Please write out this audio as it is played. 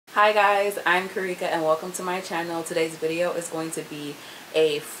Hi guys, I'm Karika and welcome to my channel. Today's video is going to be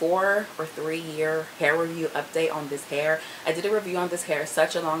a 4 or 3 year hair review update on this hair. I did a review on this hair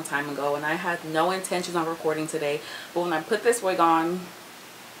such a long time ago and I had no intentions on recording today, but when I put this wig on,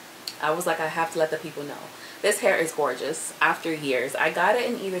 I was like, I have to let the people know. This hair is gorgeous after years. I got it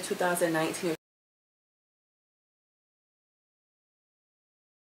in either 2019 or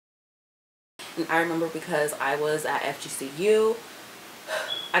and I remember because I was at FGCU.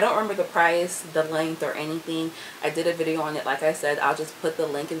 I don't remember the price, the length, or anything. I did a video on it. Like I said, I'll just put the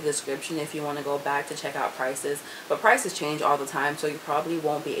link in the description if you want to go back to check out prices. But prices change all the time, so you probably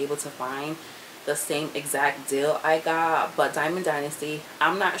won't be able to find the same exact deal I got. But Diamond Dynasty,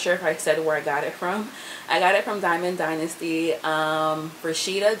 I'm not sure if I said where I got it from. I got it from Diamond Dynasty.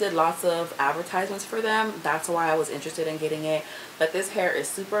 Rashida did lots of advertisements for them. That's why I was interested in getting it. But this hair is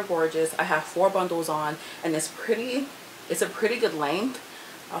super gorgeous. I have 4 bundles on and it's a pretty good length.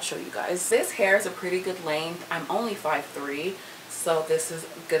 I'll show you guys. This hair is a pretty good length. I'm only 5'3", so this is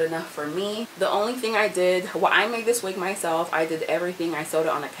good enough for me. The only thing I did, well, I made this wig myself. I did everything. I sewed it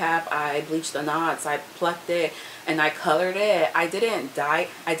on a cap. I bleached the knots. I plucked it and I colored it. I didn't dye.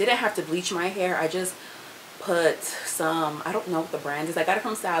 I didn't have to bleach my hair. I just put some, I don't know what the brand is. I got it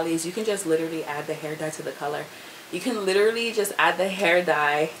from Sally's. You can just literally add the hair dye to the color. You can literally just add the hair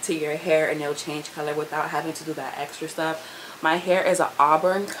dye to your hair and it'll change color without having to do that extra stuff. My hair is an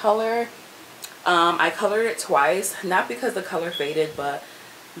auburn color. I colored it twice, not because the color faded, but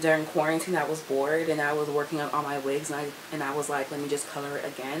during quarantine I was bored and I was working on all my wigs and I was like, let me just color it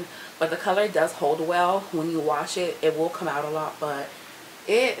again. But the color does hold well. When you wash it, it will come out a lot, but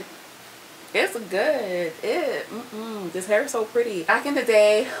it's good. This hair is so pretty. Back in the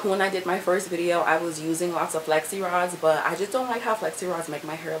day when I did my first video, I was using lots of flexi rods, but I just don't like how flexi rods make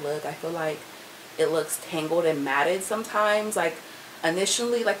my hair look. I feel like it looks tangled and matted sometimes. Like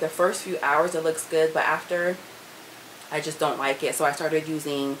initially, like the first few hours it looks good, but after I just don't like it. So I started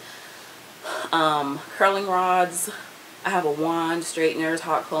using curling rods. I have a wand, straighteners,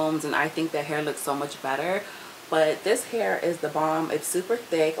 hot combs, and I think the hair looks so much better. But this hair is the bomb. It's super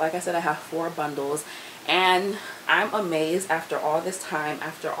thick. Like I said, I have 4 bundles and I'm amazed after all this time,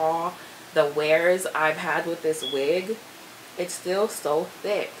 after all the wears I've had with this wig, it's still so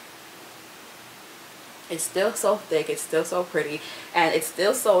thick. It's still so thick, it's still so pretty, and it's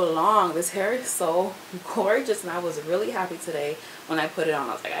still so long. This hair is so gorgeous and I was really happy today when I put it on.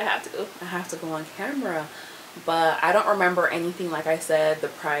 I was like, I have to go on camera. But I don't remember anything. Like I said, the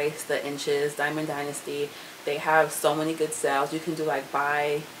price, the inches. Diamond Dynasty, they have so many good sales. You can do like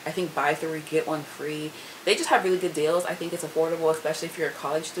buy 3 get 1 free. They just have really good deals. I think it's affordable, especially if you're a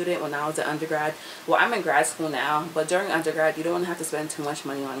college student. When I was an undergrad, well, I'm in grad school now, but during undergrad you don't want to have to spend too much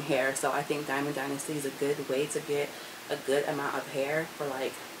money on hair. So I think Diamond Dynasty is a good way to get a good amount of hair for,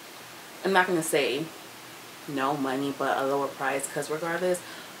 like, I'm not gonna say no money, but a lower price, because regardless,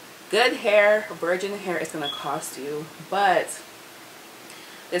 good hair, virgin hair, is going to cost you. But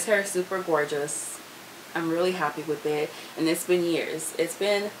this hair is super gorgeous. I'm really happy with it. And it's been years. It's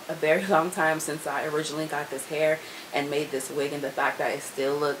been a very long time since I originally got this hair and made this wig. And the fact that it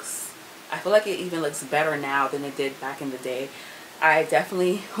still looks, I feel like it even looks better now than it did back in the day. I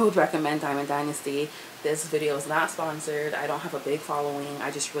definitely would recommend Diamond Dynasty. This video is not sponsored. I don't have a big following.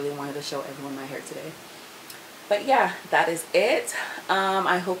 I just really wanted to show everyone my hair today. But yeah, that is it.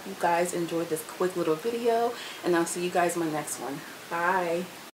 I hope you guys enjoyed this quick little video, and I'll see you guys in my next one. Bye.